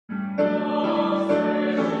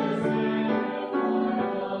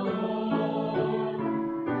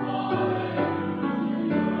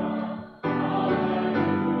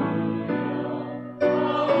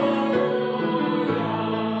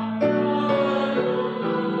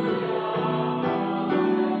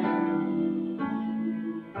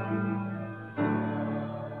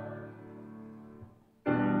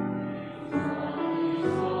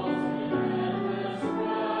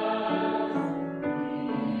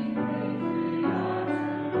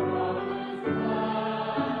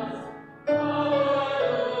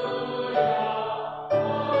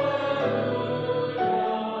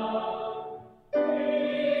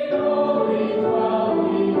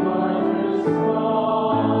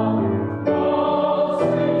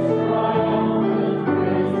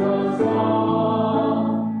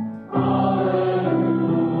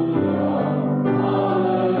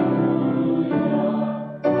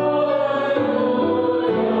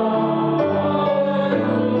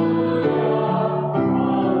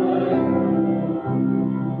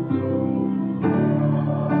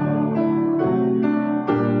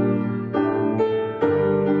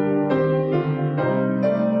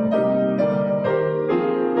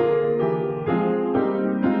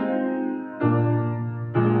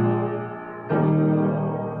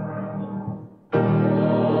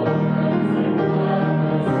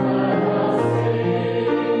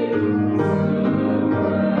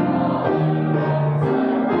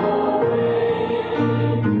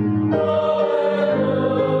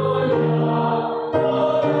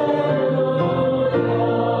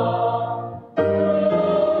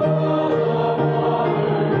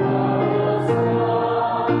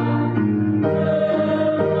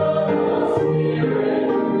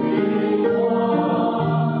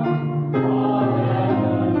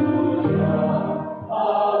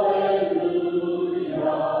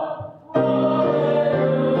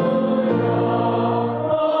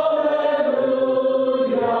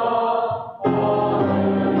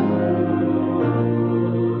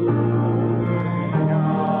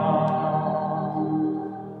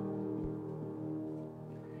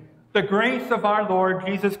The grace of our Lord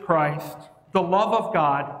Jesus Christ, the love of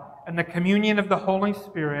God, and the communion of the Holy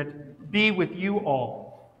Spirit be with you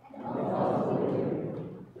all.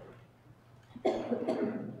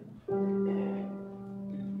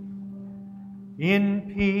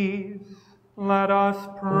 In peace, let us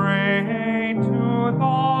pray to the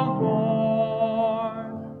Lord.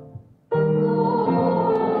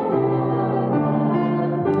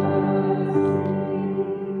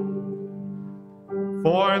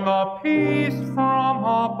 For the peace from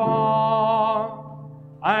above,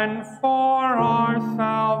 and for our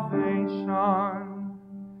salvation,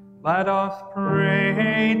 let us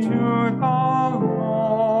pray to the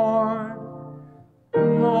Lord.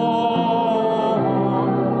 Lord,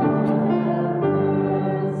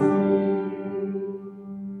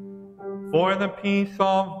 for the peace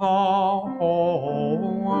of the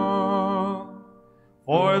whole world,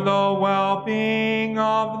 for the well-being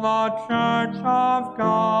of the Church of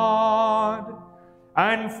God,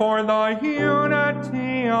 and for the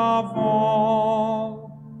unity of all,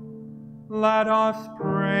 let us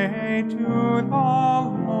pray to the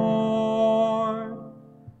Lord.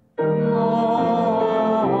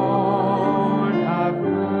 Lord, have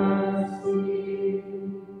mercy.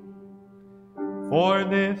 For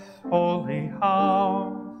this holy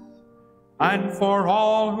house, and for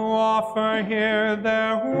all who offer here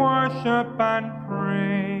their worship and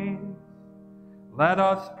praise, let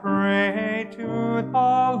us pray to the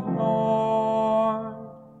Lord.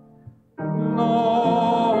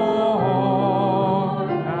 Lord,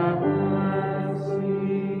 have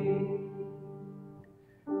mercy.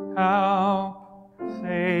 Help,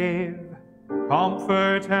 save,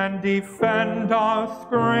 comfort, and defend us,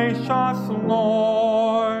 gracious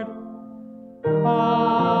Lord.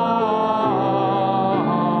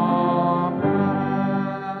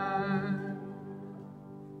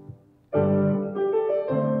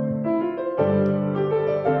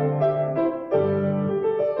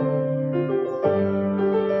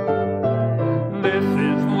 This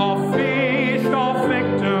is the feast of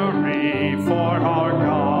victory for our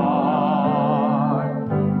God.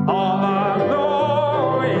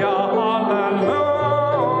 Alleluia,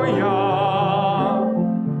 alleluia.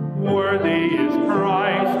 Worthy is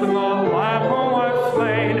Christ, the Lamb who was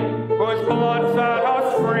slain, whose blood set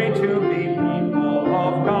us free to be people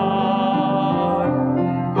of God.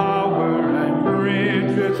 Power and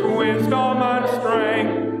riches, wisdom and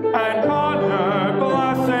strength, and honor,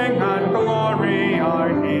 blessing and glory are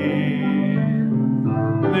His.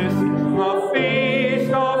 This is the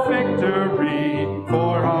feast of victory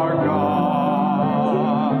for our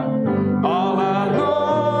God.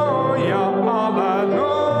 Alleluia,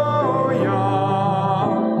 alleluia.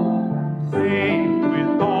 Sing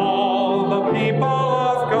with all the people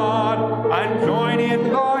of God and join in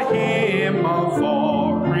the hymn of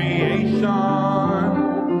all creation.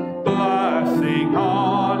 Blessed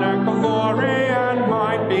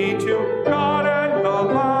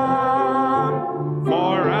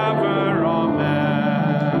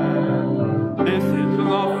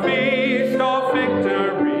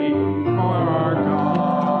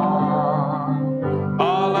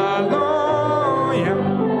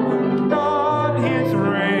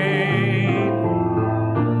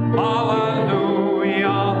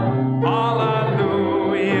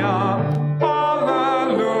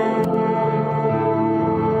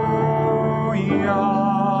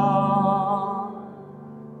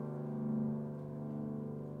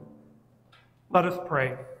Let us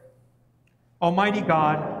pray. Almighty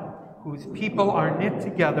God, whose people are knit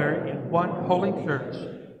together in one holy church,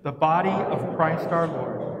 the body of Christ our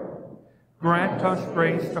Lord, grant us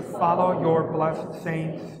grace to follow your blessed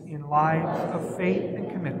saints in lives of faith and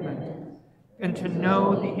commitment, and to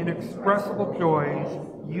know the inexpressible joys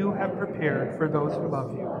you have prepared for those who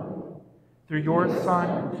love you. Through your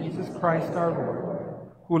Son, Jesus Christ our Lord,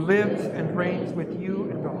 who lives and reigns with you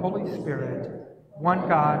in the Holy Spirit, one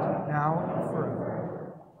God, now and forever.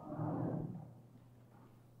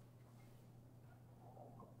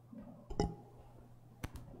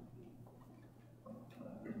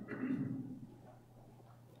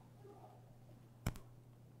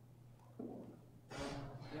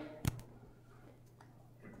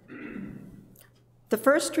 The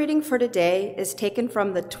first reading for today is taken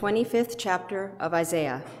from the 25th chapter of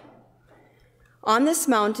Isaiah. On this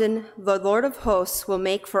mountain, the Lord of hosts will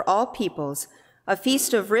make for all peoples a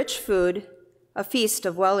feast of rich food, a feast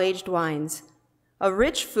of well-aged wines, of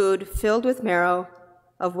rich food filled with marrow,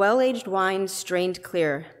 of well-aged wine strained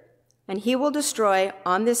clear. And he will destroy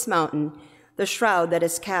on this mountain the shroud that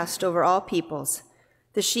is cast over all peoples,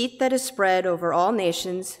 the sheet that is spread over all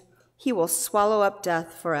nations. He will swallow up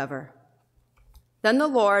death forever. Then the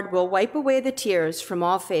Lord will wipe away the tears from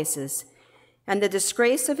all faces, and the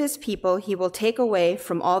disgrace of his people he will take away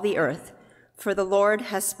from all the earth, for the Lord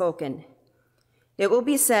has spoken. It will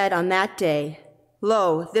be said on that day,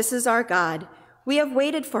 "Lo, this is our God. We have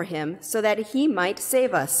waited for him so that he might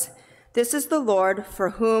save us. This is the Lord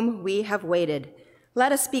for whom we have waited.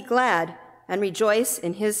 Let us be glad and rejoice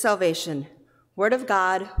in his salvation." Word of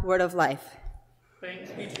God, word of life.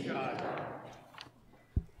 Thanks be to God.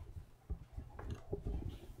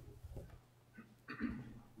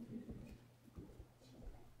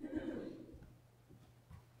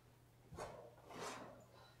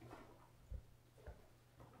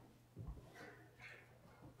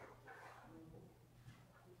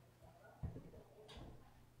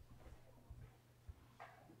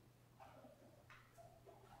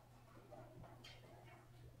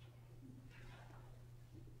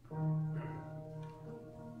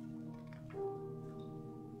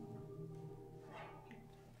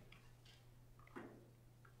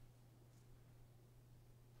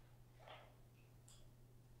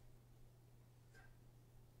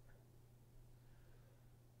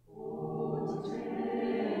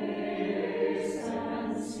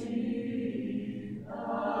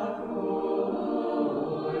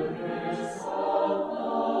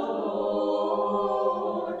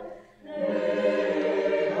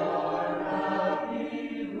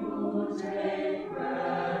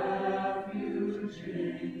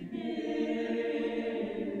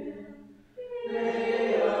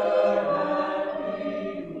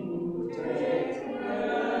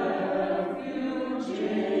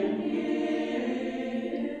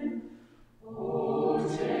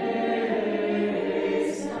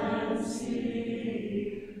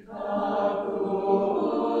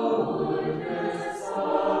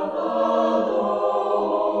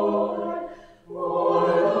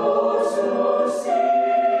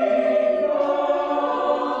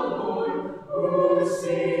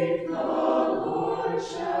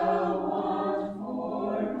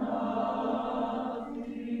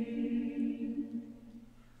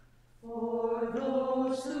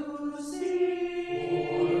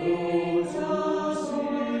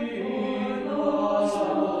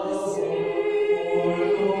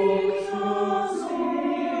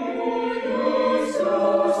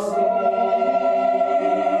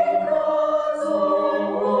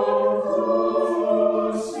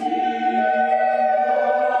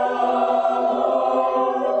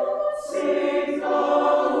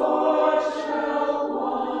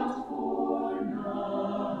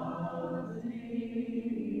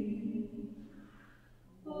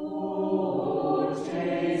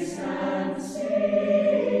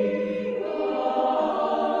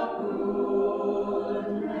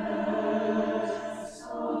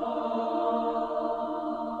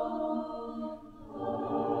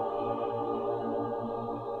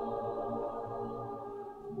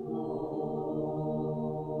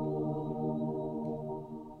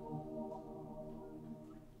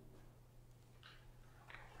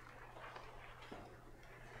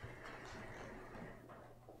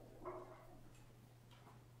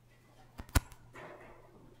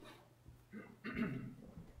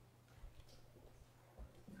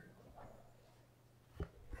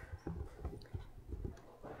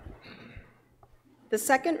 The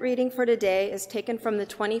second reading for today is taken from the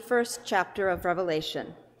 21st chapter of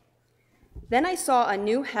Revelation. Then I saw a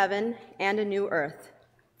new heaven and a new earth,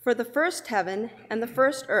 for the first heaven and the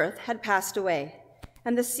first earth had passed away,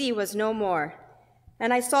 and the sea was no more.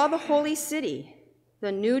 And I saw the holy city,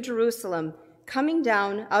 the new Jerusalem, coming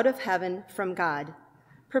down out of heaven from God,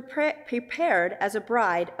 prepared as a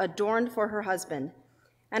bride adorned for her husband.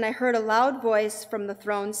 And I heard a loud voice from the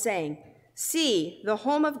throne saying, "See, the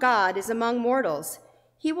home of God is among mortals.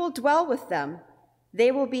 He will dwell with them. They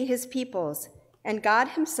will be his peoples, and God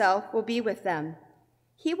himself will be with them.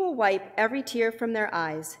 He will wipe every tear from their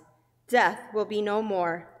eyes. Death will be no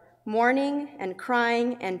more. Mourning and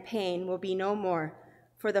crying and pain will be no more,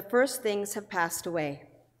 for the first things have passed away."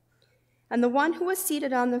 And the one who was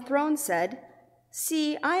seated on the throne said,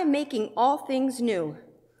 "See, I am making all things new."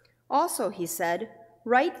 Also he said,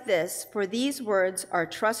 "Write this, for these words are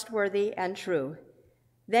trustworthy and true."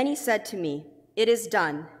 Then he said to me, "It is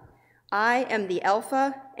done. I am the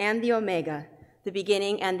Alpha and the Omega, the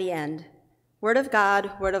beginning and the end." Word of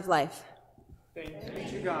God, word of life. Thanks be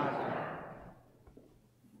to God.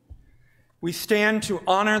 We stand to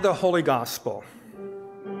honor the Holy Gospel.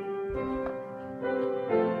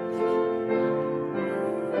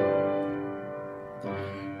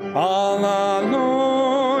 Alleluia,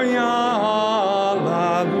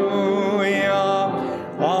 alleluia,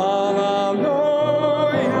 alleluia,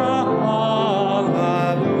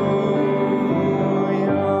 alleluia.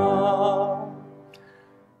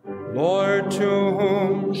 Lord, to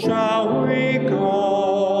whom shall we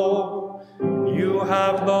go? You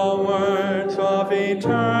have the words of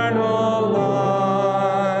eternal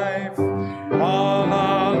life.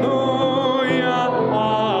 Alleluia,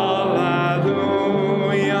 alleluia,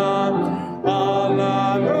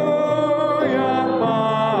 alleluia,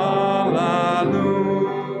 alleluia.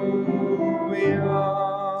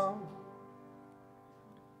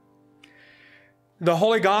 The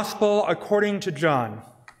Holy Gospel according to John.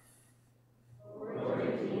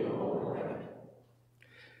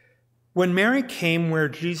 When Mary came where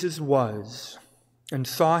Jesus was and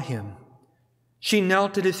saw him, she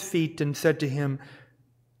knelt at his feet and said to him,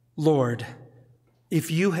 "Lord,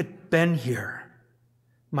 if you had been here,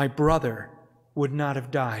 my brother would not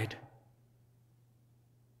have died."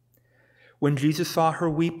 When Jesus saw her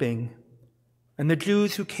weeping, and the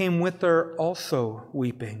Jews who came with her also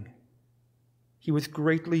weeping, he was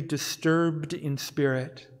greatly disturbed in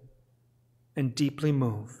spirit and deeply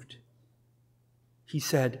moved. He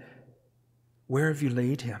said, "Where have you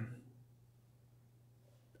laid him?"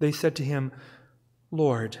 They said to him,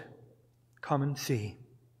 "Lord, come and see."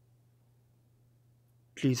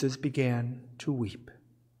 Jesus began to weep.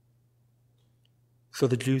 So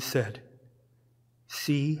the Jews said,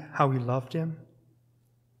 "See how he loved him?"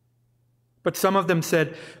 But some of them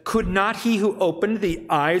said, "Could not he who opened the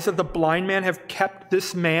eyes of the blind man have kept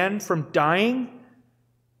this man from dying?"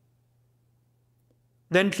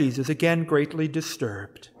 Then Jesus, again greatly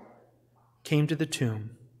disturbed, came to the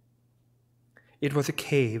tomb. It was a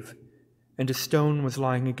cave, and a stone was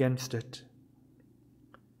lying against it.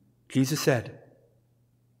 Jesus said,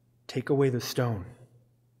 "Take away the stone."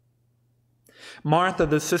 Martha,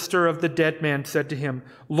 the sister of the dead man, said to him,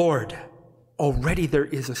 "Lord, already there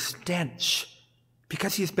is a stench,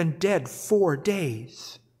 because he has been dead 4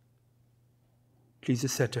 days."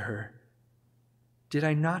 Jesus said to her, "Did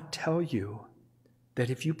I not tell you that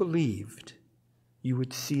if you believed, you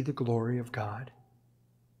would see the glory of God?"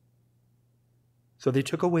 So they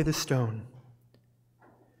took away the stone.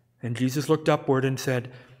 And Jesus looked upward and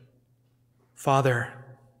said, "Father,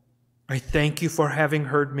 I thank you for having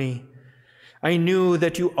heard me. I knew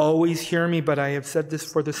that you always hear me, but I have said this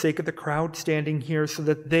for the sake of the crowd standing here, so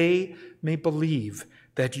that they may believe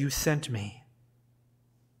that you sent me."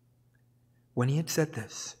 When he had said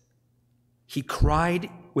this, he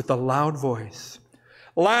cried with a loud voice,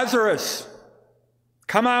 "Lazarus,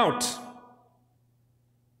 come out!"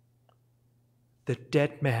 The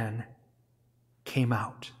dead man came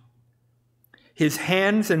out, his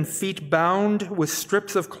hands and feet bound with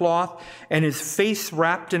strips of cloth, and his face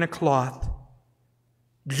wrapped in a cloth.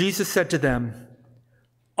 Jesus said to them,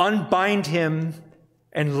 "Unbind him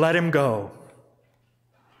and let him go."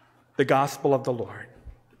 The Gospel of the Lord.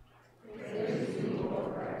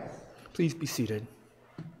 Please be seated.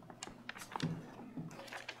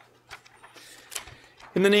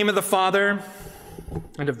 In the name of the Father,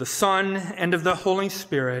 and of the Son, and of the Holy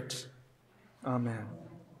Spirit. Amen.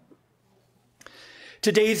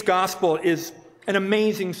 Today's gospel is an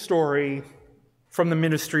amazing story from the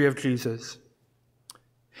ministry of Jesus.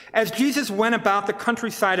 As Jesus went about the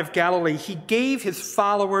countryside of Galilee, he gave his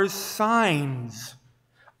followers signs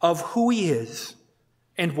of who he is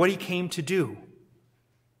and what he came to do.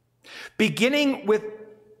 Beginning with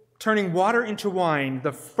turning water into wine,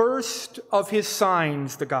 the first of his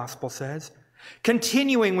signs, the gospel says,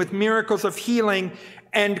 continuing with miracles of healing,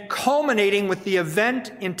 and culminating with the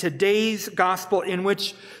event in today's gospel in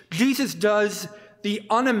which Jesus does the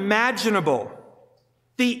unimaginable,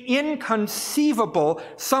 the inconceivable,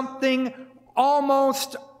 something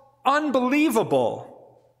almost unbelievable.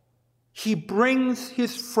 He brings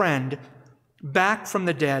his friend back from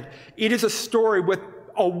the dead. It is a story with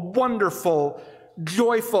a wonderful,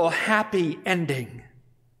 joyful, happy ending.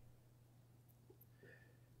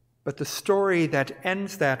 But the story that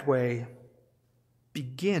ends that way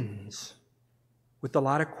begins with a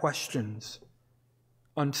lot of questions,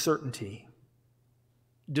 uncertainty,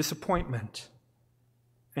 disappointment,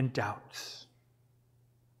 and doubts.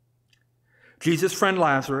 Jesus' friend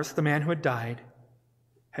Lazarus, the man who had died,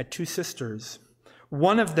 had two sisters.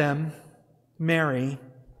 One of them, Mary,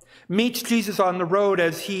 meets Jesus on the road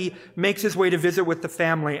as he makes his way to visit with the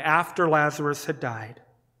family after Lazarus had died.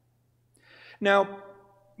 Now,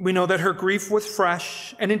 we know that her grief was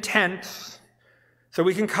fresh and intense, so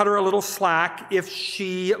we can cut her a little slack if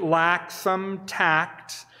she lacks some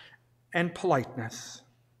tact and politeness.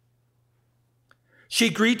 She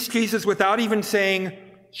greets Jesus without even saying,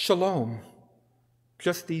 "Shalom,"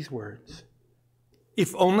 just these words.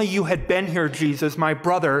 "If only you had been here, Jesus, my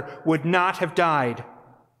brother would not have died."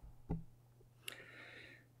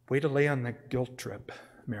 Way to lay on the guilt trip,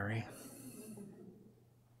 Mary.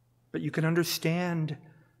 But you can understand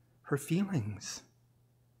her feelings.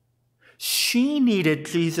 She needed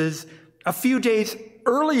Jesus a few days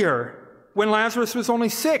earlier when Lazarus was only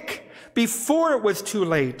sick, before it was too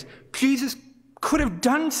late. Jesus could have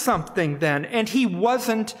done something then, and he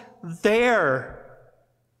wasn't there.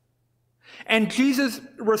 And Jesus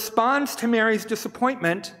responds to Mary's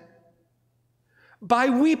disappointment by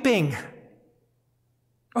weeping.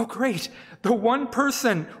 Oh, great. The one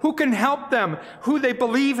person who can help them, who they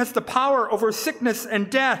believe has the power over sickness and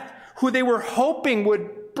death, who they were hoping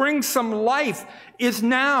would bring some life, is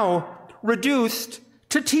now reduced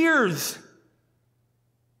to tears.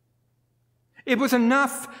 It was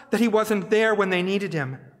enough that he wasn't there when they needed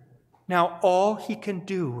him. Now all he can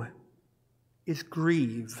do is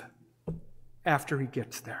grieve after he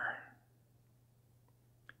gets there.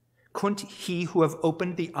 Couldn't he who have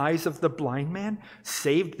opened the eyes of the blind man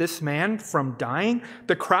saved this man from dying?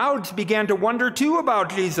 The crowds began to wonder too about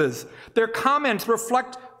Jesus. Their comments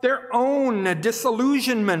reflect their own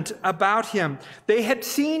disillusionment about him. They had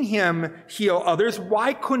seen him heal others.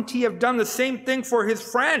 Why couldn't he have done the same thing for his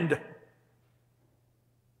friend?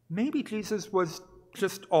 Maybe Jesus was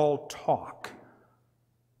just all talk.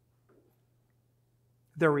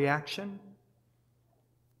 Their reaction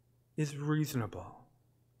is reasonable.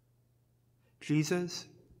 Jesus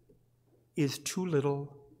is too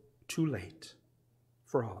little, too late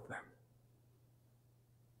for all of them.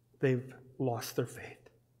 They've lost their faith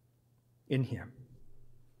in him.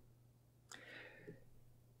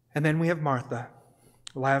 And then we have Martha,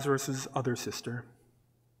 Lazarus' other sister.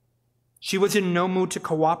 She was in no mood to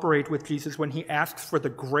cooperate with Jesus when he asks for the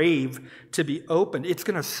grave to be opened. It's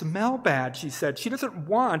going to smell bad, she said. She doesn't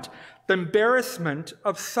want the embarrassment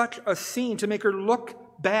of such a scene to make her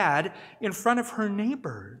look bad in front of her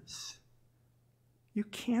neighbors. You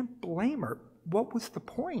can't blame her. What was the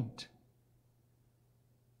point?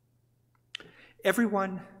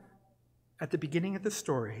 Everyone at the beginning of the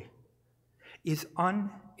story is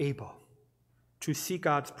unable to see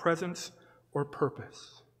God's presence or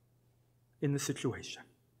purpose in the situation.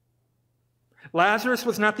 Lazarus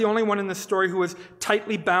was not the only one in the story who was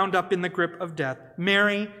tightly bound up in the grip of death.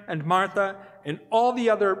 Mary and Martha and all the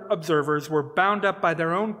other observers were bound up by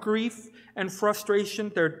their own grief and frustration,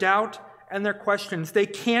 their doubt and their questions. They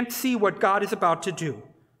can't see what God is about to do.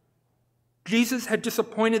 Jesus had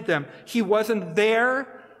disappointed them. He wasn't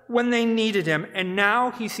there when they needed him, and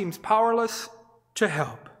now he seems powerless to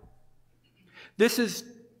help. This is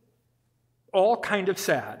all kind of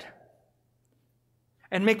sad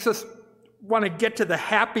and makes us want to get to the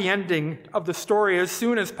happy ending of the story as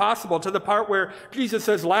soon as possible, to the part where Jesus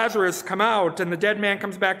says, "Lazarus, come out," and the dead man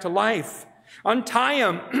comes back to life. "Untie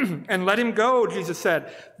him and let him go," Jesus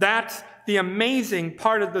said. That's the amazing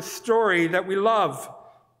part of the story that we love.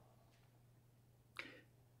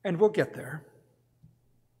 And we'll get there.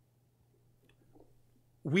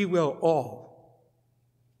 We will all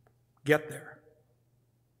get there,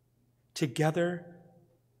 together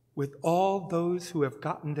with all those who have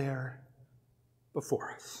gotten there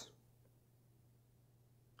before us.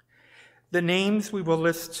 The names we will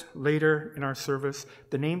list later in our service,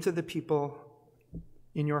 the names of the people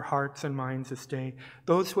in your hearts and minds this day,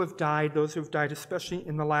 those who have died especially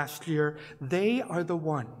in the last year, they are the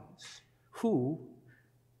ones who,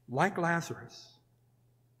 like Lazarus,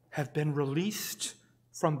 have been released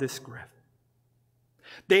from this grip.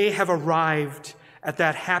 They have arrived at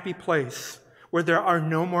that happy place where there are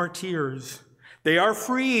no more tears. They are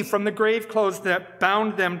free from the grave clothes that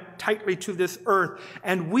bound them tightly to this earth,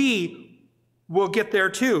 and we will get there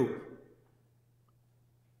too.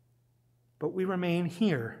 But we remain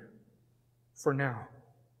here for now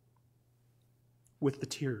with the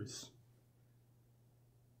tears.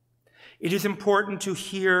 It is important to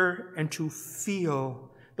hear and to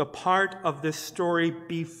feel the part of this story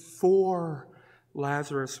before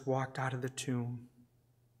Lazarus walked out of the tomb,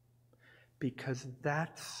 because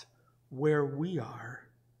that's where we are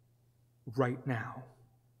right now.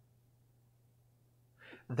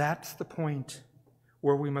 That's the point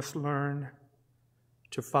where we must learn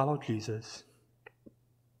to follow Jesus,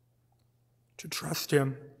 to trust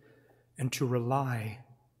him, and to rely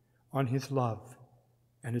on his love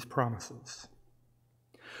and his promises.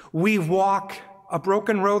 We walk a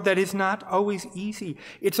broken road that is not always easy.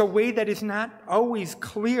 It's a way that is not always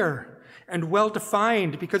clear and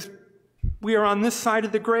well-defined because we are on this side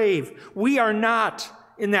of the grave. We are not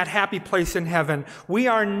in that happy place in heaven. We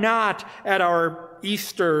are not at our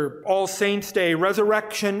Easter, All Saints' Day,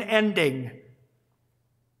 resurrection ending.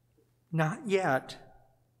 Not yet.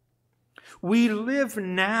 We live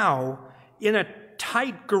now in a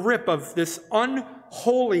tight grip of this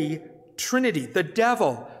unholy Trinity, the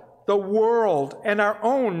devil, the world, and our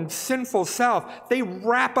own sinful self. They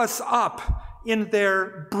wrap us up in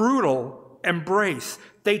their brutal embrace.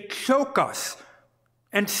 They choke us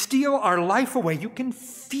and steal our life away. You can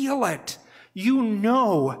feel it. You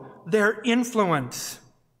know their influence.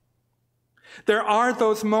 There are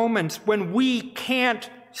those moments when we can't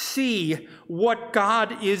see what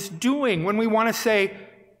God is doing, when we want to say,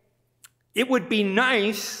 it would be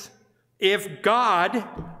nice if God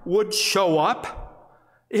would show up.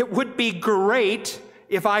 It would be great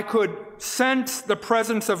if I could sense the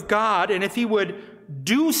presence of God, and if he would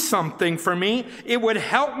do something for me, it would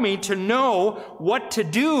help me to know what to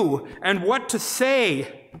do and what to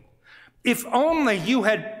say. If only you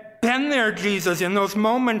had been there, Jesus, in those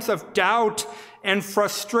moments of doubt and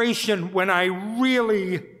frustration when I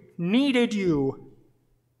really needed you.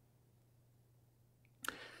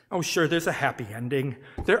 Oh, sure, there's a happy ending.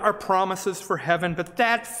 There are promises for heaven, but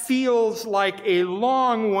that feels like a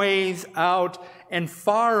long ways out and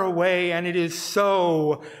far away, and it is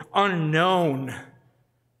so unknown.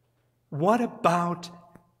 What about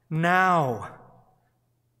now?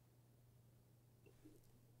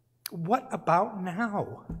 What about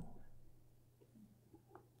now?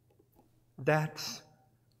 That's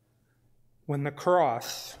when the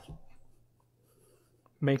cross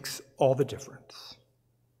makes all the difference.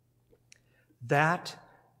 That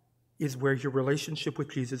is where your relationship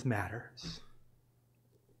with Jesus matters.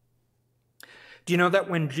 Do you know that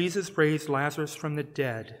when Jesus raised Lazarus from the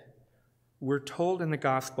dead, we're told in the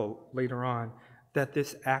gospel later on that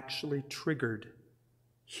this actually triggered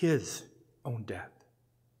his own death?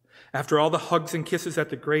 After all the hugs and kisses at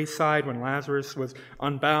the graveside, when Lazarus was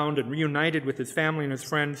unbound and reunited with his family and his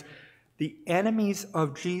friends, the enemies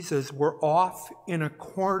of Jesus were off in a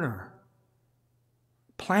corner,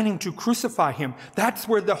 planning to crucify him. That's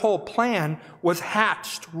where the whole plan was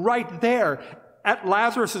hatched, right there at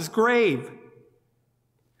Lazarus' grave.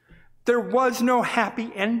 There was no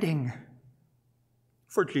happy ending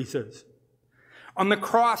for Jesus. On the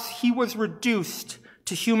cross, he was reduced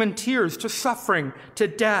to human tears, to suffering, to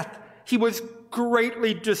death. He was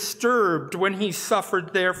greatly disturbed when he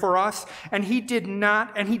suffered there for us, and he did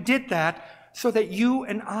that so that you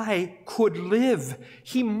and I could live.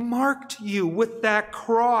 He marked you with that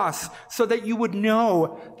cross so that you would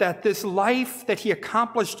know that this life that he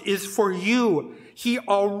accomplished is for you. He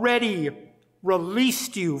already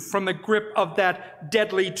released you from the grip of that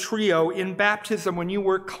deadly trio in baptism when you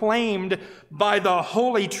were claimed by the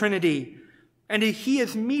Holy Trinity. And he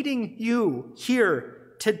is meeting you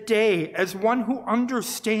here today as one who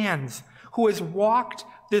understands, who has walked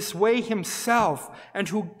this way himself, and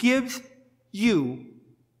who gives you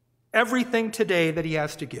everything today that he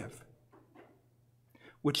has to give,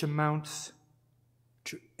 which amounts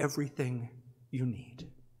to everything you need.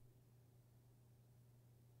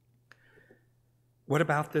 What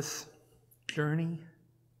about this journey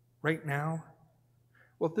right now?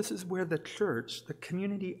 Well, this is where the church, the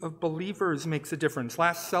community of believers, makes a difference.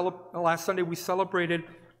 Last Sunday, we celebrated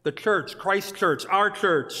the church, Christ Church, our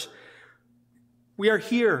church. We are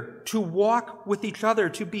here to walk with each other,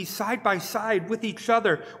 to be side by side with each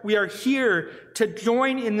other. We are here to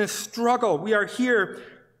join in this struggle. We are here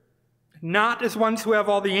not as ones who have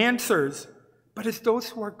all the answers, but as those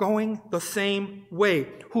who are going the same way,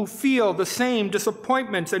 who feel the same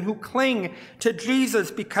disappointments and who cling to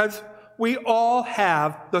Jesus because we all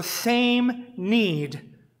have the same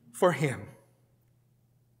need for him.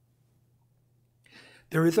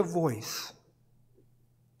 There is a voice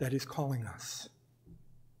that is calling us.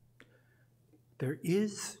 There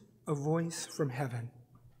is a voice from heaven,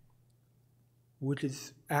 which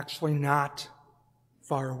is actually not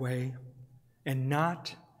far away and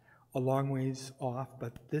not a long ways off,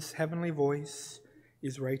 but this heavenly voice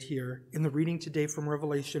is right here. In the reading today from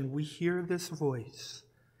Revelation, we hear this voice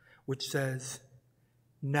which says,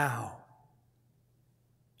 now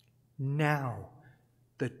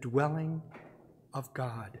the dwelling of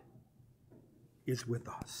God is with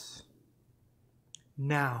us.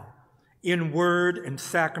 Now, in word and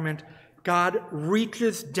sacrament, God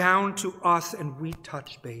reaches down to us and we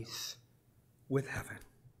touch base with heaven.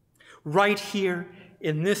 Right here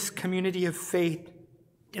in this community of faith,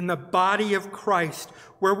 in the body of Christ,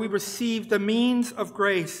 where we receive the means of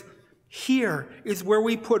grace, here is where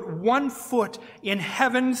we put one foot in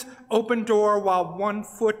heaven's open door while one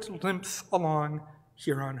foot limps along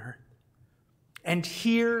here on earth. And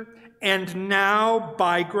here and now,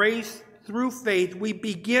 by grace through faith, we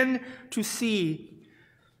begin to see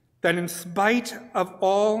that in spite of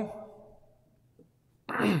all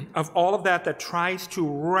of that tries to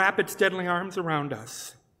wrap its deadly arms around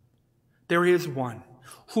us, there is one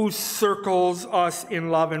who circles us in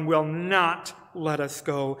love and will not let us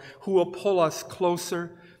go, who will pull us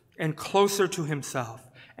closer and closer to himself.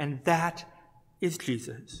 And that is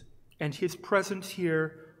Jesus. And his presence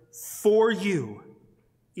here for you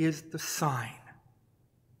is the sign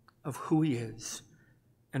of who he is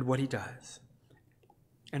and what he does.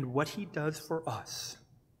 And what he does for us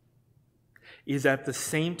is at the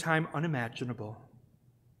same time unimaginable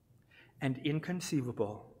and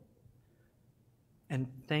inconceivable. And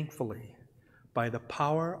thankfully, by the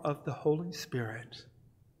power of the Holy Spirit,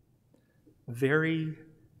 very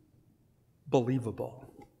believable.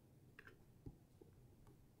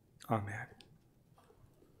 Amen.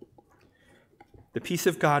 The peace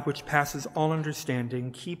of God, which passes all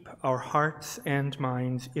understanding, keep our hearts and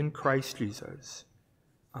minds in Christ Jesus.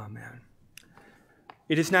 Amen.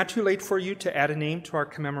 It is not too late for you to add a name to our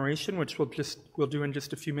commemoration, which we'll do in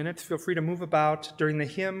just a few minutes. Feel free to move about during the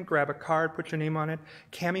hymn, grab a card, put your name on it.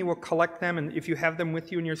 Cammie will collect them, and if you have them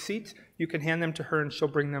with you in your seats, you can hand them to her and she'll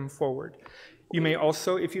bring them forward. You may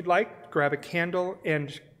also, if you'd like, grab a candle,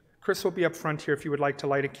 and Chris will be up front here if you would like to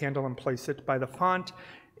light a candle and place it by the font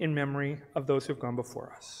in memory of those who have gone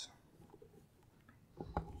before us.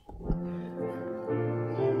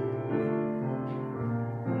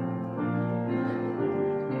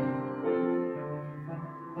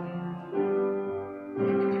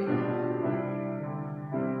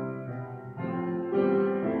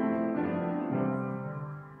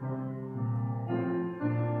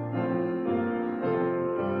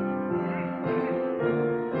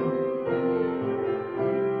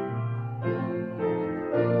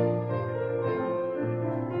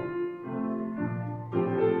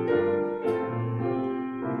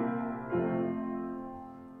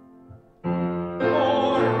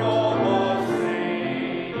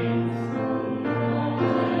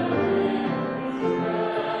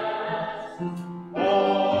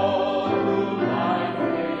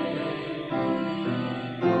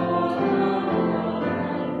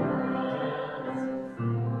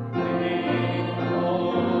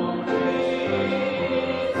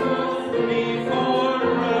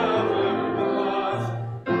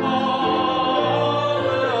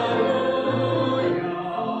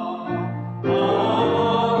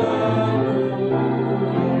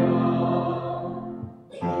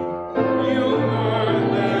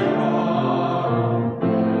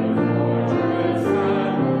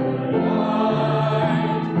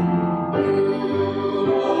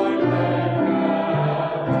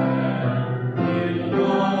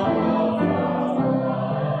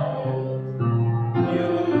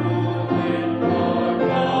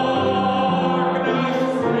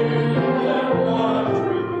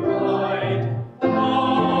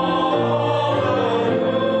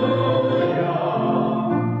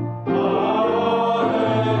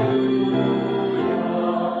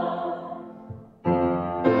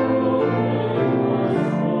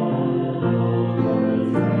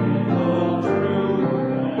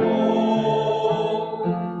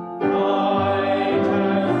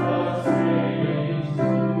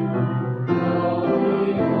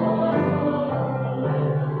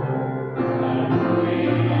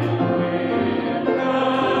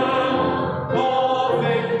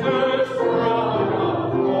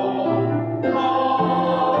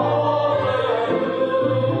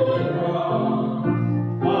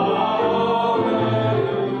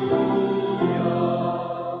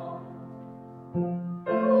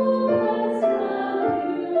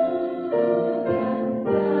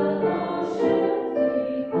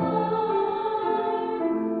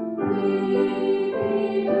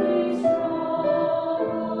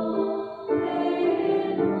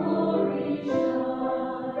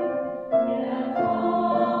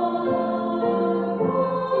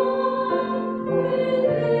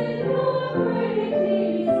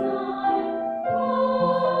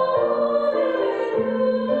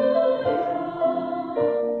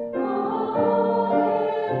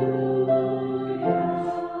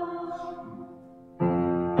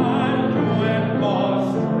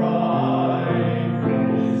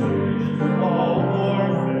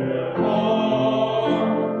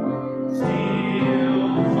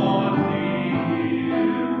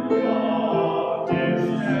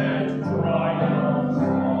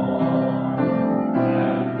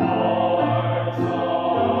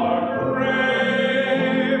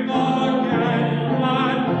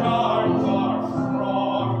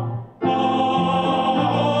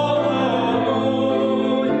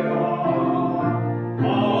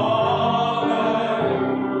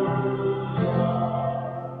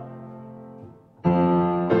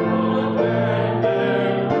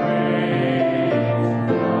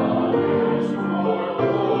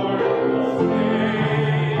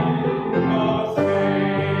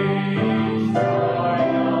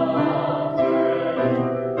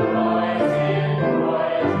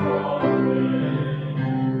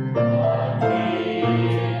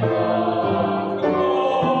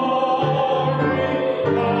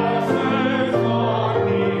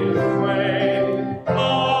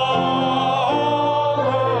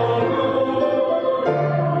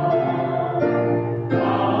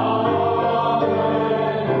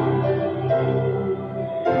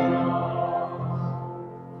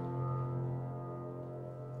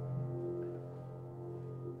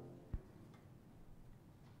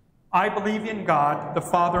 I believe in God, the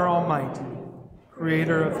Father Almighty,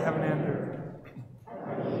 creator of heaven and earth.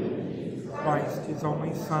 Christ, his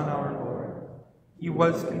only Son, our Lord. He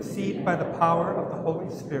was conceived by the power of the Holy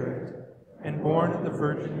Spirit and born of the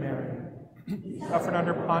Virgin Mary. He suffered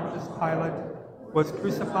under Pontius Pilate, was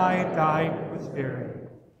crucified, died, was buried.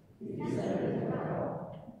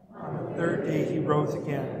 On the third day he rose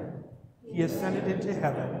again. He ascended into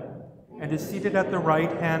heaven and is seated at the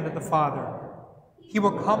right hand of the Father. He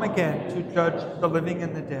will come again to judge the living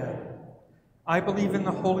and the dead. I believe in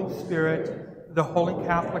the Holy Spirit, the Holy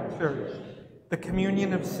Catholic Church, the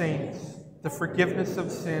communion of saints, the forgiveness of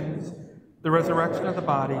sins, the resurrection of the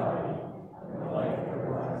body.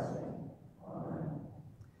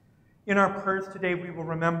 In our prayers today, we will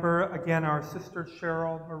remember again our sister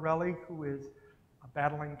Cheryl Morelli, who is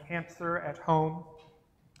battling cancer at home.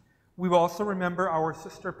 We will also remember our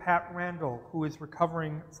sister Pat Randall, who is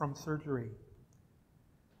recovering from surgery.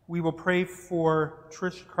 We will pray for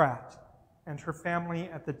Trish Kratt and her family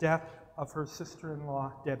at the death of her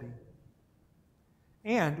sister-in-law, Debbie.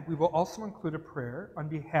 And we will also include a prayer on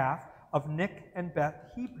behalf of Nick and Beth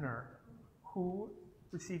Hebner, who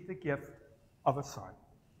received the gift of a son.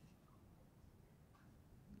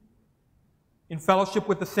 In fellowship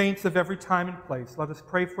with the saints of every time and place, let us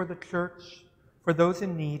pray for the church, for those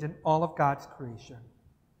in need, and all of God's creation.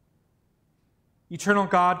 Eternal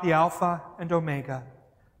God, the Alpha and Omega,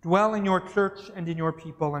 dwell in your church and in your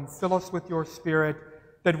people, and fill us with your Spirit,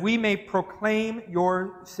 that we may proclaim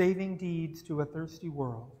your saving deeds to a thirsty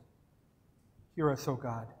world. Hear us, O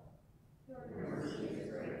God.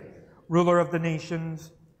 Ruler of the nations,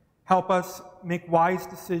 help us make wise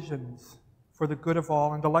decisions for the good of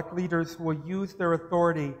all, and elect leaders who will use their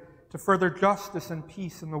authority to further justice and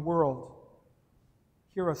peace in the world.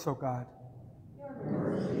 Hear us, O God.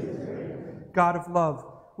 God of love,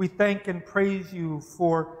 we thank and praise you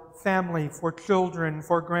for family, for children,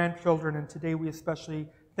 for grandchildren, and today we especially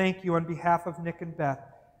thank you on behalf of Nick and Beth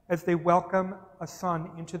as they welcome a son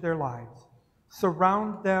into their lives.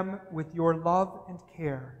 Surround them with your love and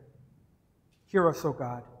care. Hear us, O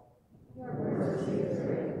God.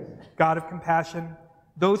 God of compassion,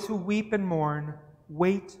 those who weep and mourn,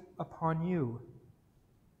 wait upon you.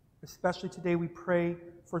 Especially today we pray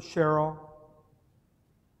for Cheryl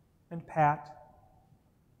and Pat,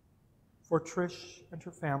 for Trish and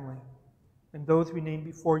her family, and those we name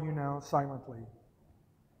before you now silently.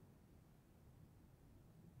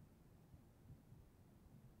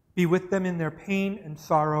 Be with them in their pain and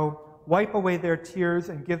sorrow. Wipe away their tears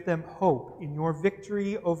and give them hope in your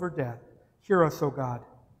victory over death. Hear us, O God.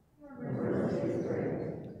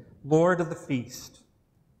 Lord of the feast,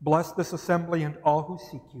 bless this assembly and all who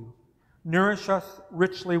seek you. Nourish us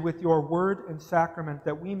richly with your word and sacrament,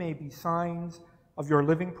 that we may be signs of your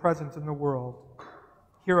living presence in the world.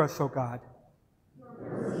 Hear us, O God.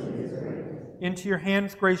 Into your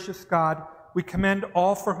hands, gracious God, we commend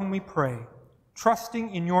all for whom we pray,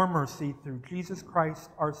 trusting in your mercy through Jesus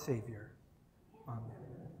Christ, our Savior. Amen.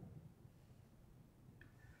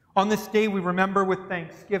 On this day, we remember with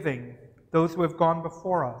thanksgiving those who have gone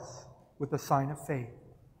before us with a sign of faith.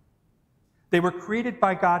 They were created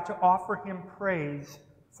by God to offer him praise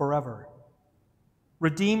forever.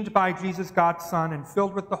 Redeemed by Jesus, God's Son, and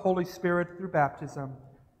filled with the Holy Spirit through baptism,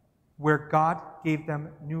 where God gave them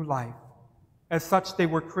new life. As such, they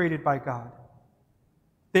were created by God.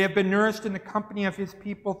 They have been nourished in the company of his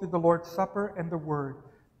people through the Lord's Supper and the Word,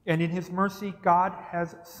 and in his mercy, God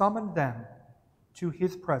has summoned them to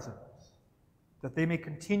his presence, that they may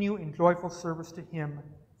continue in joyful service to him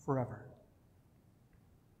forever.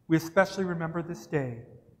 We especially remember this day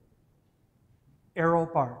Errol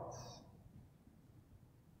Bartz,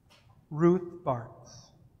 Ruth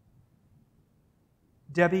Bartz,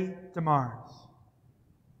 Debbie DeMars,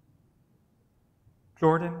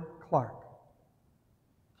 Jordan Clark,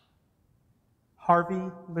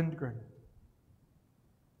 Harvey Lindgren,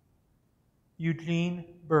 Eugene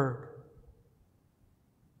Berg,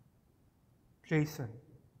 Jason,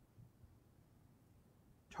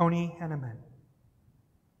 Tony Henneman,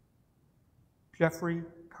 Jeffrey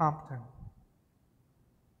Compton,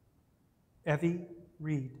 Evie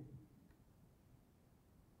Reed,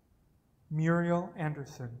 Muriel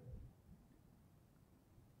Anderson,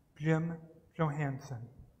 Jim Johansson,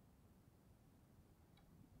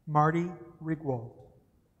 Marty Rigwold,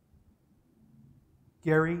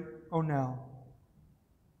 Gary O'Neill,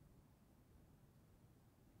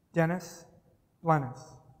 Dennis Glennis,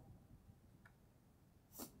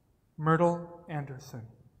 Myrtle Anderson,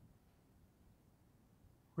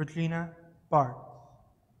 Regina Bart,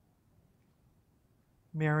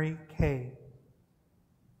 Mary Kay,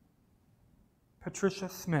 Patricia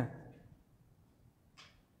Smith,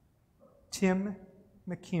 Tim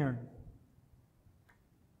McKeon,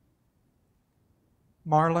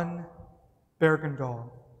 Marlon Bergendahl,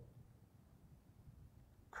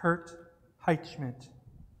 Kurt Heitschmidt,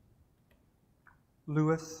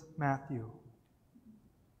 Louis Matthew,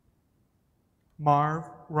 Marv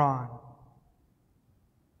Ron,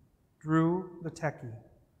 Drew Latecki,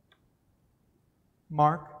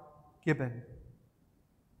 Mark Gibbon,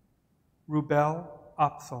 Rubel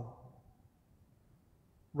Opsel,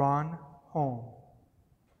 Ron Holm,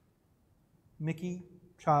 Mickey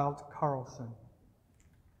Child Carlson,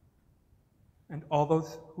 and all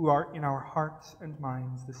those who are in our hearts and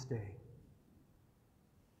minds this day.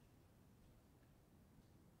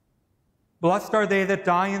 Blessed are they that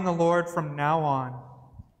die in the Lord from now on.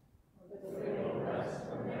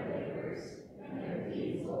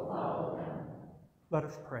 Let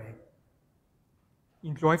us pray.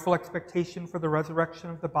 In joyful expectation for the resurrection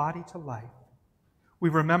of the body to life, we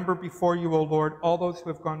remember before you, O Lord, all those who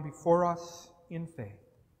have gone before us in faith.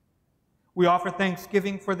 We offer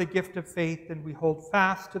thanksgiving for the gift of faith, and we hold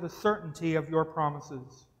fast to the certainty of your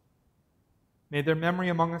promises. May their memory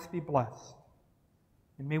among us be blessed,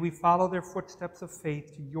 and may we follow their footsteps of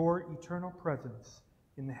faith to your eternal presence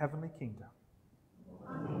in the heavenly kingdom.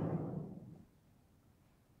 Amen.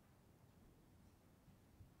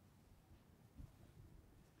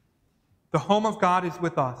 The home of God is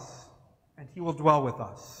with us, and he will dwell with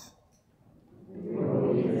us.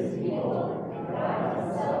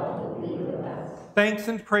 Thanks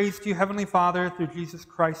and praise to you, Heavenly Father, through Jesus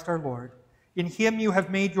Christ our Lord. In him you have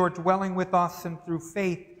made your dwelling with us, and through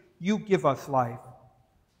faith you give us life.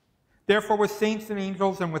 Therefore, with saints and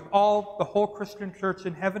angels and with all the whole Christian church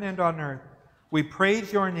in heaven and on earth, we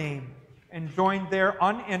praise your name and join their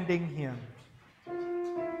unending hymn.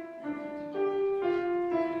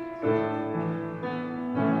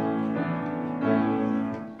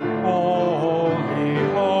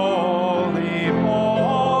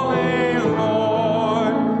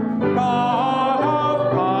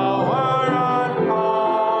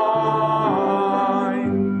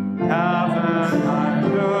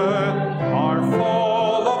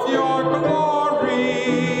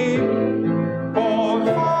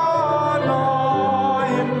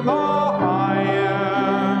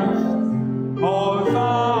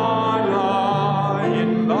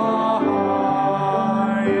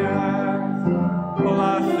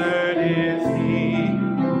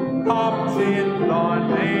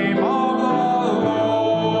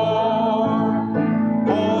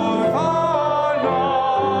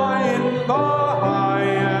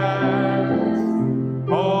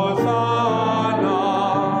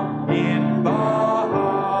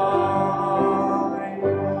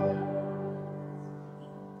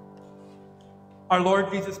 Our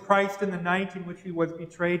Lord Jesus Christ, in the night in which he was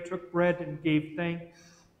betrayed, took bread and gave thanks.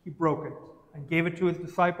 He broke it and gave it to his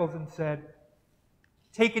disciples and said,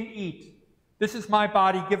 "Take and eat. This is my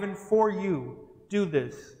body given for you. Do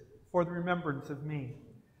this for the remembrance of me."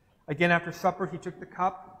 Again, after supper, he took the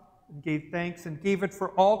cup and gave thanks and gave it for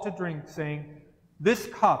all to drink, saying, "This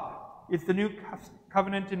cup is the new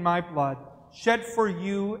covenant in my blood, shed for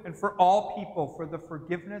you and for all people for the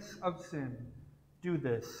forgiveness of sin. Do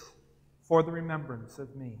this for the remembrance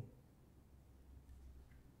of me."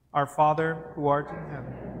 Our Father, who art in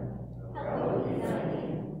heaven, hallowed be thy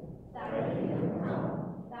name. Thy kingdom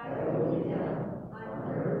come, thy will be done,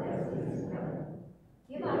 on earth as it is in heaven.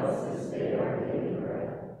 Give us this day our daily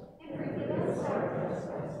bread, and forgive us our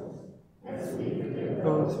trespasses, as we forgive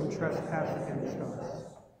those who trespass against us.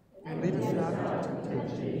 And lead us not into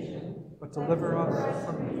temptation, but deliver us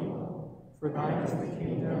from evil. For thine is the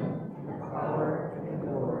kingdom, and the power, and the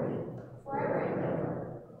glory, forever and ever.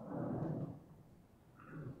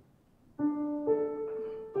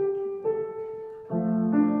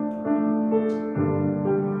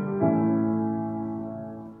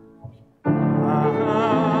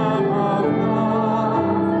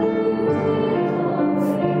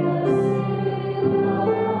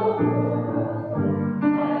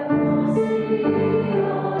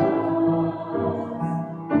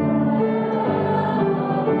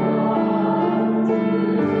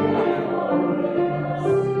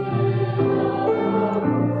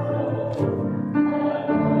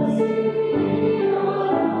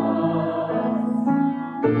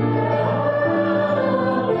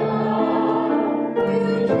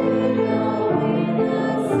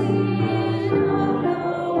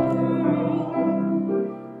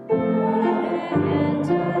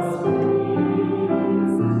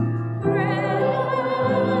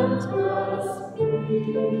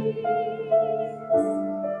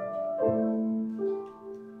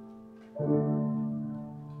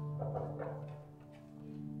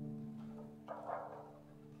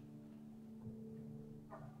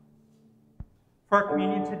 For our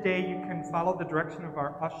communion today, you can follow the direction of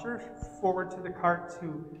our usher forward to the cart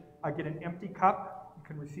to get an empty cup. You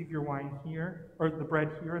can receive your wine here, or the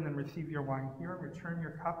bread here, and then receive your wine here. Return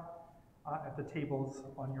your cup at the tables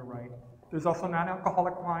on your right. There's also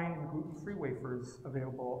non-alcoholic wine and gluten-free wafers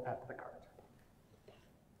available at the cart.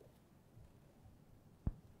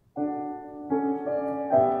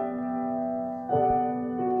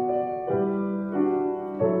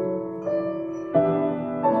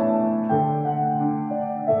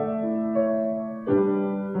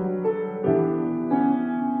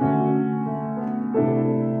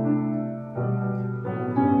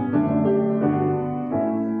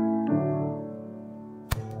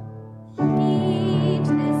 Eat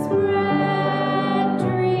this bread,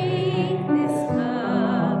 drink this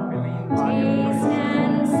cup, taste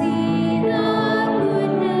and see the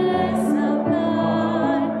goodness of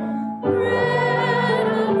God. Bread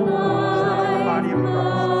of life,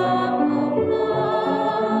 cup of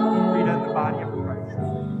love. Read at the body of Christ.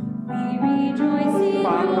 We rejoice in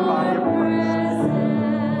Father, the body of your Christ. presence.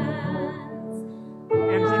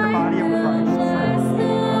 Empty the body of Christ. Bless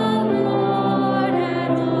the Lord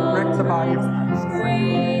at all Rick, the body of Christ.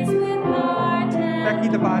 praise with heart and Becky,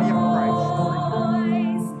 the body of Christ.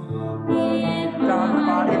 voice. In John, the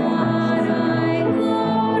body of Christ. thy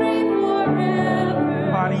glory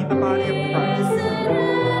forever. Bonnie, the body of Christ. Listen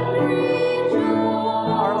and rejoice.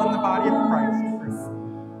 Arlen, the body of Christ.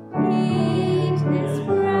 Eat this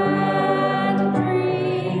bread,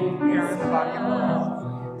 drink this Aaron, the body of Christ.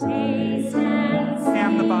 cup, taste and see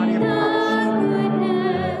Sam, the body of the Christ.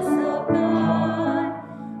 goodness of God.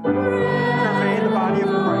 Gervais, the body of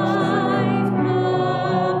Christ.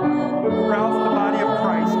 Ralph, the body of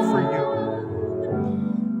Christ for you.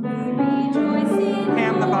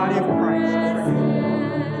 Pam, the body of Christ for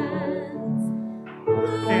you.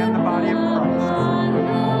 Dan, the body of Christ for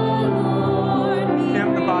you. Jim,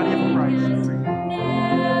 the body of Christ for you.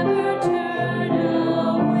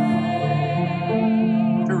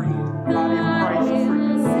 Doreen, the body of Christ for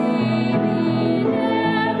you.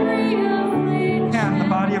 Ken, the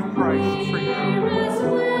body of Christ for you.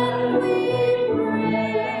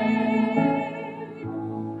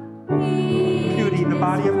 Cutie, the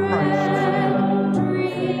body of Christ for you.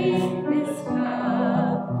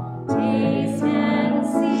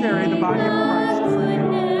 Sherry, the body of Christ for you.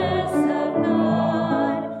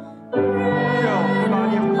 Jill, the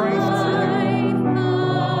body of Christ for you.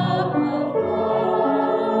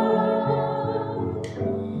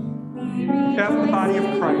 Jeff, the body of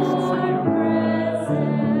Christ for you.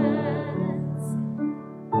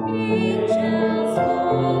 Angels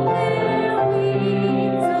hold their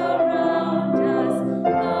wings around us,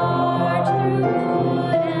 guard through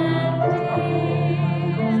good and day.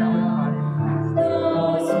 Sally, the body of Christ.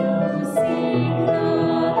 Those who seek the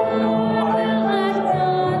Lord, let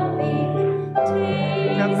nothing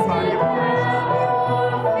take Jeff, the body of Christ.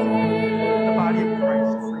 your The fear. body of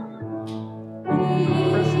Christ for you.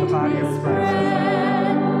 Chris, the body of Christ.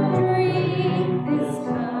 Drink this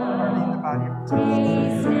Marlene, the cup, body of Christ.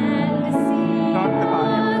 taste and see Doug, the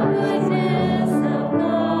body of the Christ. goodness of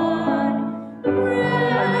God.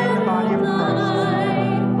 Irene, the body of Christ.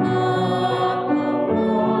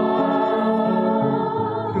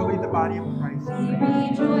 Julie, the body of Christ.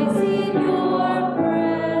 Rejoice in your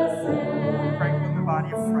presence. Franklin, the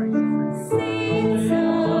body of Christ for you. Saints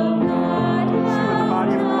of God, Sue, the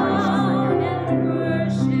body of Christ for you. and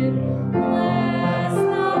worship, bless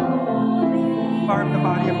the holy Barb, the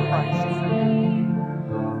body of Christ for you.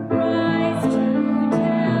 Rise to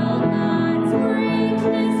tell God's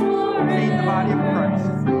greatness forever. Jane, the body of Christ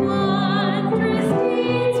for you. Wondrous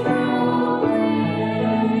deeds proclaim.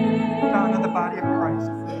 Donna, the body of Christ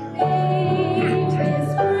for you. Eat this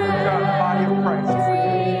bread, John, the body of Chrisst for you.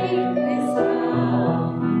 drink this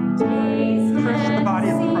cup, taste Trish, the body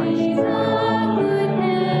of and Christ see for the you.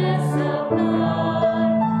 goodness of God.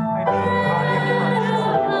 Eileen, the body of Christ for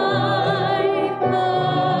you. Life,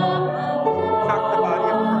 love of Chuck, the body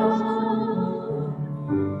of Christ for you.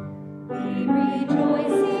 we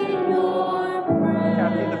rejoice in your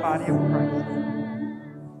Kathy, the body of Christ for you.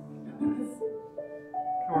 presence.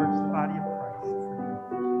 George, the body of Christ for you.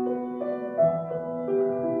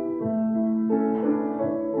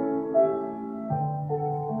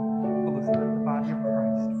 Elizabeth, the body of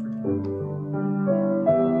Christ for you.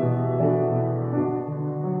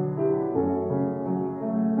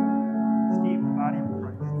 Steve, the body of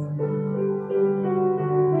Christ for you.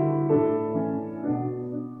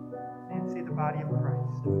 Nancy, the body of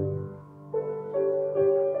Christ for you.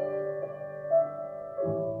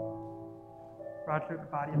 Roger,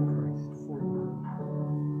 the body of Christ for you.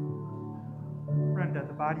 Brenda,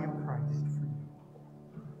 the body of Christ for you.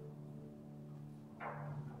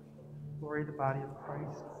 Glory, the body of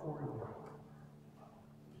Christ for you.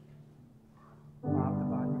 Bob, the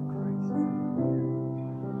body of Christ for you.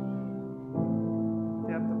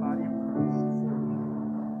 Deb, the body of Christ for you.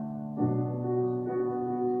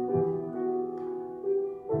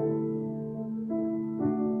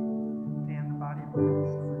 Dan, the body of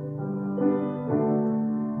Christ for you.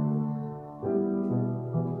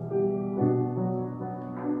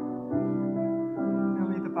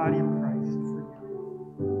 Millie, the body of Christ for you.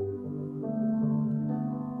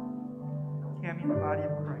 Cammy, the body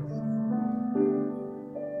of Christ.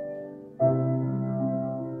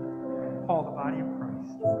 Paul, the body of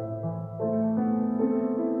Christ.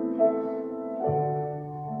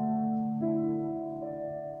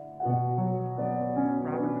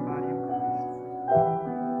 Robin, the body of Christ.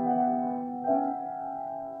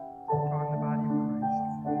 Dawn, the body of Christ.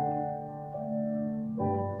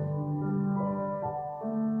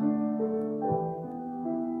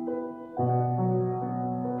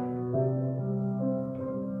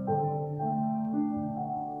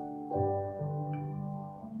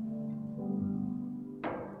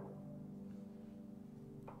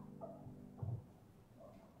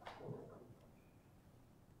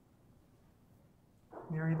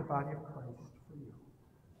 Mary, the body of Christ for you.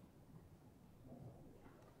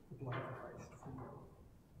 The blood of Christ for you.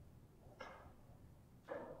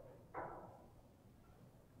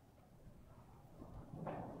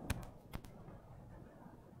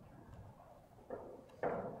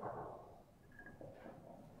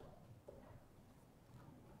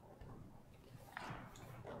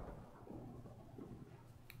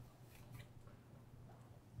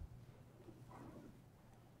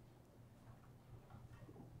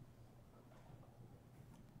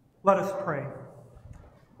 Let us pray.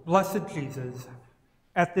 Blessed Jesus,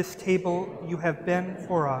 at this table you have been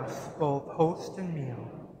for us both host and meal.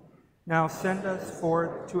 Now send us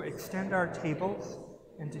forth to extend our tables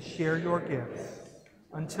and to share your gifts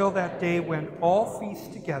until that day when all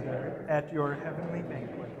feast together at your heavenly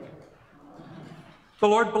banquet. The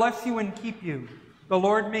Lord bless you and keep you. The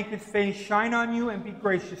Lord make his face shine on you and be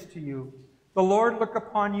gracious to you. The Lord look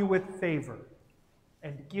upon you with favor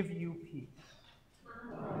and give you peace.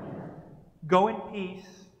 Go in peace.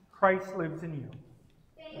 Christ lives in you.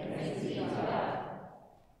 Thanks be to God.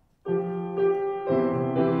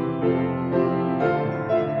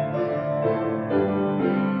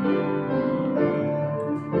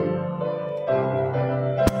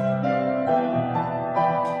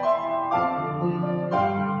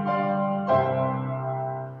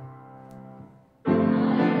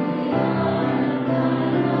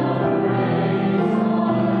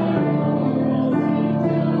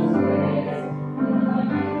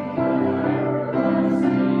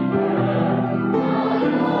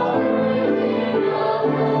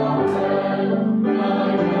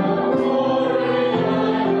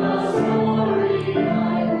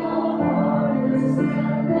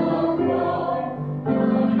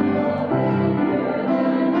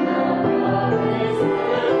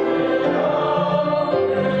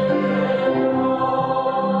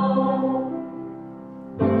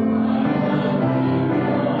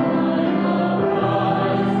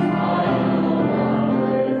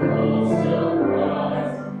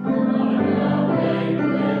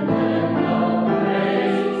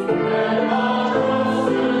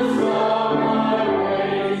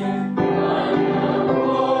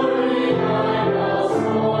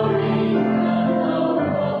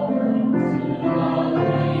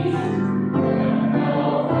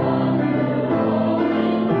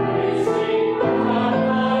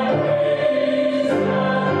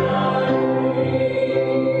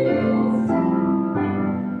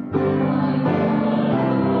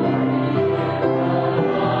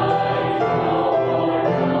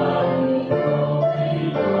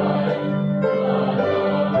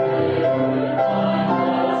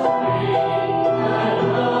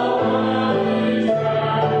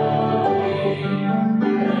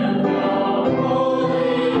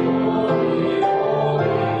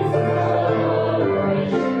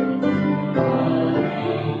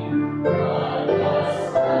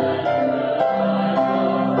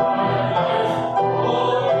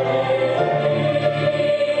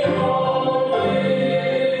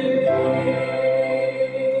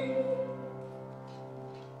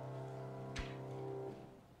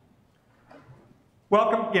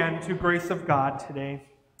 Welcome again to Grace of God today.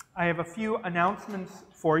 I have a few announcements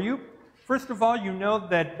for you. First of all, you know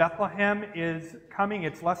that Bethlehem is coming.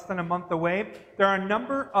 It's less than a month away. There are a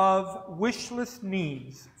number of wish list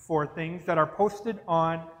needs for things that are posted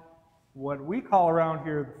on what we call around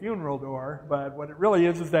here the funeral door, but what it really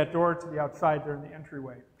is that door to the outside there in the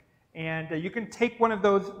entryway. And you can take one of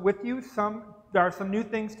those with you. There are some new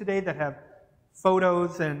things today that have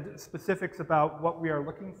photos and specifics about what we are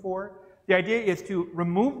looking for. The idea is to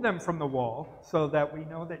remove them from the wall so that we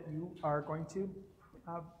know that you are going to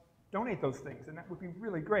donate those things, and that would be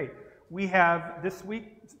really great. We have this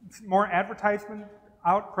week more advertisement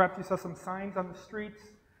out. Perhaps you saw some signs on the streets.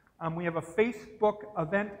 We have a Facebook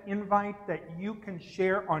event invite that you can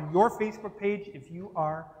share on your Facebook page if you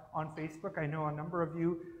are on Facebook. I know a number of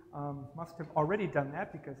you must have already done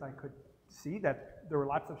that because I could see that there were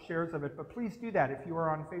lots of shares of it, but please do that if you are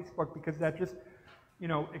on Facebook, because that just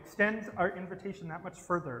extends our invitation that much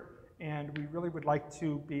further. And we really would like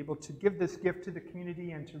to be able to give this gift to the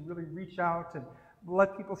community and to really reach out and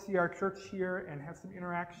let people see our church here and have some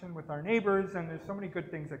interaction with our neighbors, and there's so many good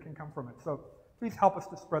things that can come from it. So please help us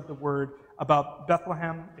to spread the word about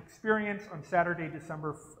Bethlehem Experience on Saturday,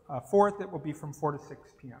 December 4th. It will be from 4 to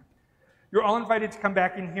 6 p.m. You're all invited to come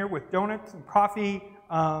back in here with donuts and coffee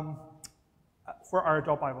for our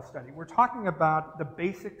adult Bible study. We're talking about the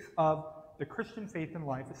basics of the Christian faith and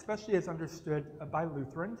life, especially as understood by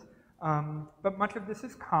Lutherans. But much of this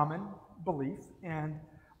is common belief, and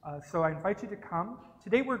so I invite you to come.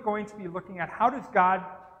 Today we're going to be looking at how does God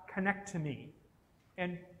connect to me?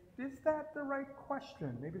 And is that the right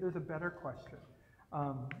question? Maybe there's a better question.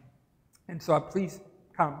 And so please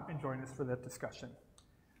come and join us for that discussion.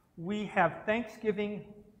 We have Thanksgiving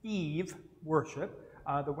Eve worship,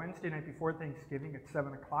 the Wednesday night before Thanksgiving at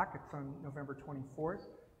 7 o'clock. It's on November 24th.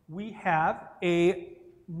 We have a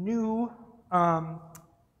new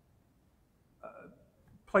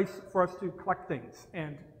place for us to collect things,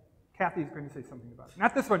 and Kathy is going to say something about it.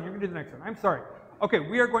 Not this one, you're going to do the next one. I'm sorry. Okay,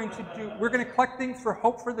 we're going to collect things for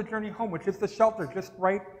Hope for the Journey Home, which is the shelter just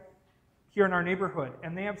right here in our neighborhood.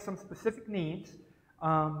 And they have some specific needs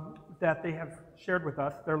that they have shared with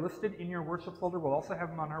us. They're listed in your worship folder. We'll also have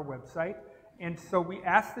them on our website. And so we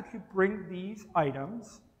ask that you bring these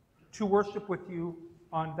items to worship with you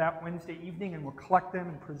on that Wednesday evening, and we'll collect them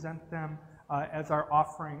and present them as our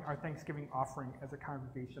offering, our Thanksgiving offering as a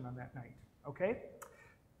congregation on that night. Okay?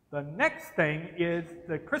 The next thing is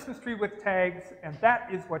the Christmas tree with tags, and that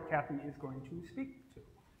is what Kathy is going to speak to.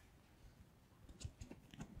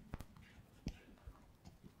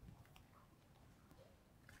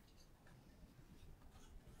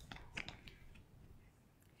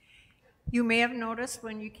 You may have noticed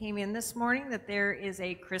when you came in this morning that there is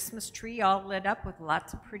a Christmas tree all lit up with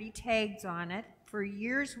lots of pretty tags on it. For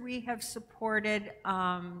years we have supported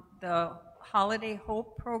the Holiday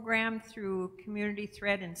Hope program through Community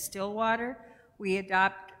Thread in Stillwater. We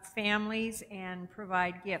adopt families and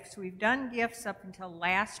provide gifts. We've done gifts up until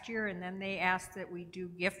last year, and then they asked that we do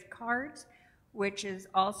gift cards, which is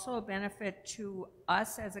also a benefit to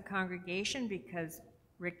us as a congregation because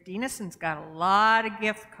Rick Denison's got a lot of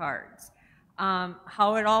gift cards.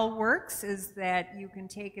 How it all works is that you can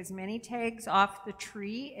take as many tags off the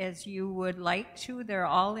tree as you would like to. They're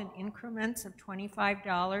all in increments of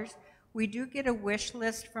 $25. We do get a wish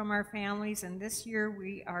list from our families, and this year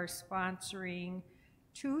we are sponsoring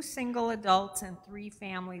 2 single adults and 3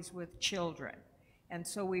 families with children. And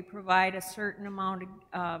so we provide a certain amount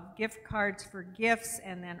of gift cards for gifts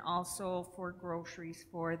and then also for groceries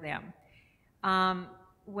for them.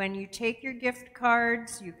 When you take your gift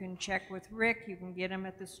cards, you can check with Rick, you can get them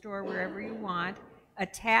at the store wherever you want.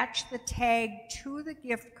 Attach the tag to the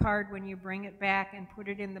gift card when you bring it back and put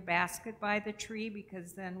it in the basket by the tree,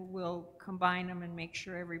 because then we'll combine them and make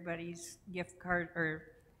sure everybody's gift card or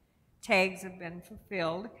tags have been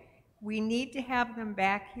fulfilled. We need to have them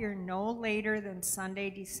back here no later than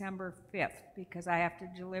Sunday, December 5th, because I have to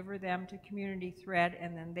deliver them to Community Thread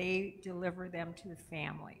and then they deliver them to the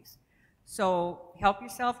families. So help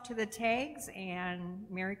yourself to the tags, and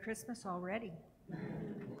Merry Christmas already.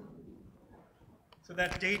 So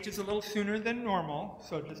that date is a little sooner than normal,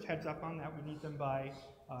 so just heads up on that. We need them by,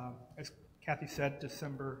 as Kathy said,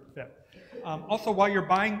 December 5th. Also, while you're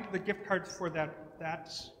buying the gift cards for that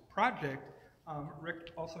project,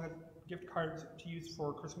 Rick also has gift cards to use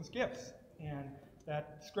for Christmas gifts. And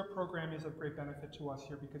that script program is of great benefit to us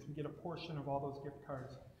here because we get a portion of all those gift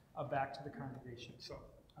cards back to the congregation. So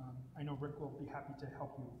I know Rick will be happy to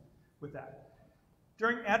help you with that.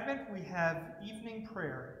 During Advent, we have evening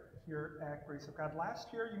prayer here at Grace of God. Last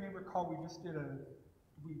year, you may recall,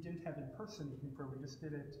 we didn't have in-person evening prayer, we just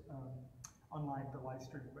did it online, the live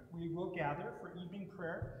stream. But we will gather for evening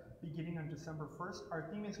prayer beginning on December 1st. Our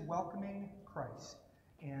theme is Welcoming Christ,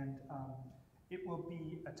 and it will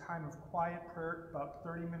be a time of quiet prayer, about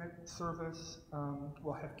 30-minute service.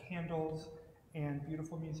 We'll have candles and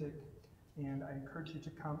beautiful music. And I encourage you to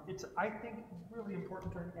come. It's, I think, really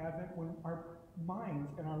important during Advent when our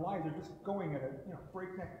minds and our lives are just going at a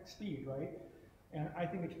breakneck speed, right? And I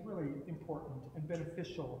think it's really important and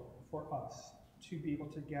beneficial for us to be able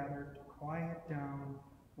to gather, to quiet down,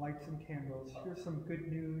 light some candles, hear some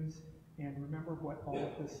good news, and remember what all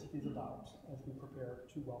of this is about as we prepare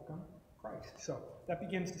to welcome Christ. So that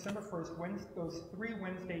begins December 1st, those 3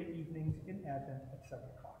 Wednesday evenings in Advent at 7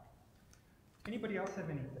 o'clock. Anybody else have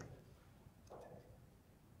anything?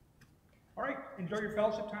 All right, enjoy your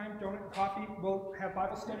fellowship time, donut and coffee. We'll have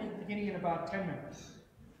Bible study beginning in about 10 minutes.